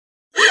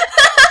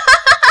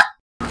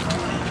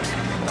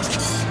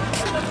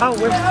Oh,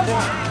 where's the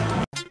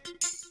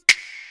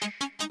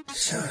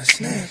Shawty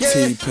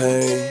Snappin,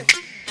 T-Pain,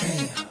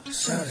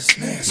 Shawty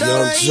Snappin,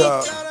 Young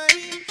Jock.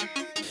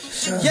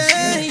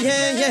 yeah.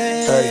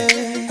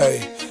 Hey,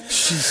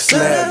 she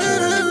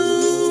snapping.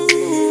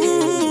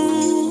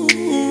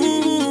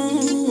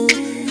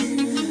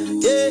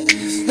 Yeah,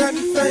 snap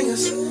your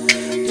fingers,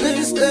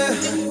 please stare.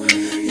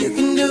 You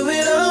can do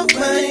it all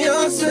by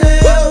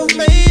yourself.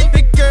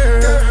 Baby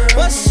girl,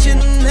 what's your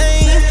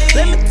name?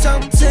 Let me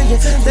talk to you,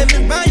 let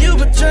me buy you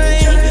a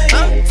drink.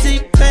 I'm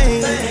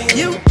T-Pain,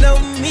 you know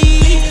me.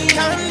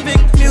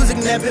 Convict music,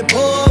 nappy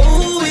boy.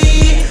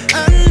 I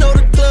know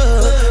the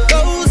club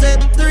goes at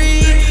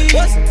 3.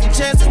 What's the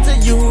chances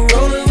of you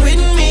rolling with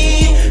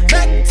me?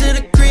 Back to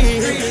the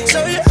crib,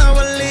 show you how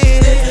I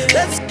live.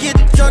 Let's get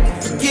drunk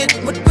and forget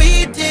what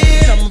we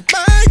did. I'ma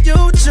buy you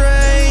a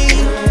drink.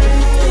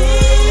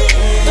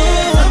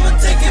 I'ma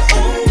take it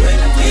home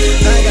with me.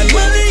 I got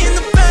money in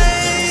the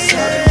bank. So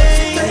what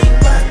you think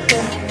about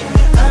that?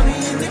 I be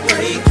in the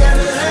gray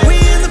Cadillac. We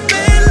in the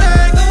bed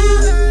like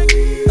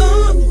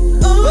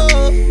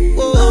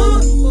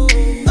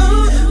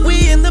we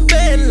in the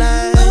bed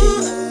like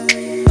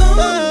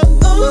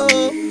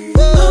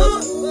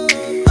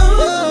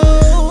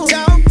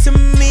talk to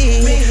me,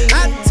 I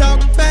talk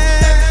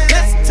back.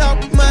 Let's talk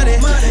money,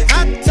 I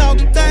talk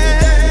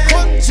that.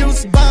 Cork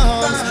juice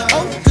bombs,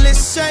 Oakley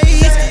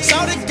shades.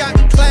 Shawty got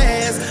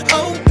class,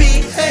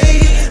 OBA.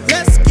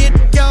 Let's get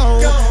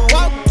gone,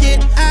 walk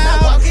it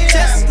out.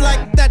 Just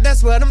like that,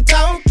 that's what I'm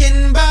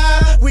talking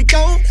about. We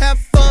gon' have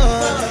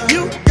fun,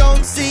 you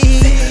gon' see.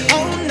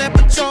 On that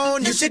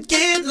Patron, you should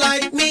get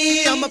like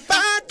me. I'ma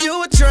buy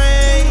you a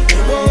drink.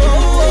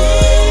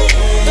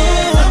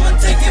 I'ma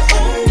take it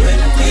home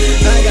with me.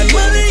 I got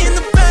money in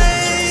the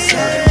bank. So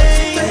what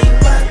you think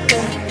about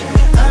that?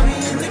 I be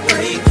in the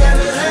gray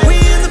Cadillac. We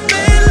in the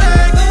bed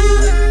like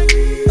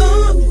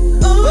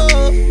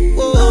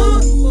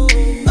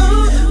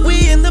we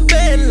in the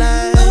bed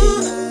like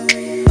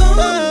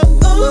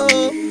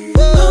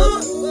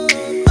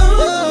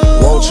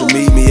Won't you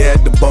meet me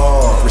at the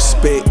bar?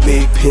 Respect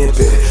big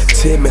pimpin'.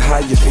 Tell me how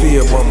you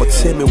feel, mama.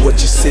 Tell me what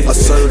you see. A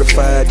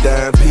certified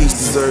dime piece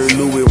deserve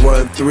Louis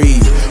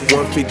 1-3.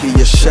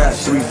 150 a shot,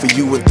 3 for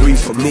you and 3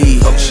 for me.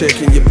 I'm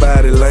checking your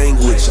body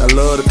language. I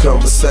love the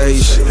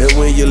conversation. And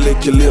when you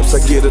lick your lips, I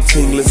get a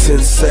tingling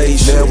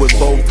sensation. Now we're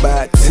both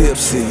back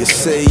tipsy. You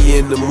say you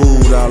in the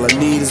mood. All I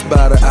need is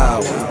about an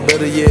hour.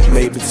 Better yet,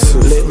 maybe 2.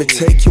 Let me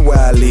take you where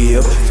I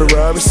live.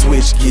 Ferrari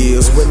switch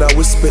gears. When I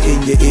whisper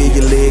in your ear,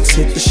 your legs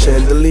hit the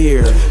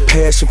chandelier.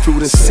 Passion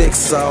fruit and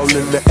sex all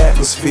in the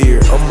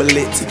atmosphere. I'ma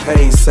let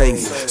T-Pain sing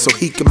it so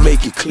he can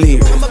make it clear.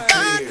 I'ma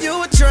buy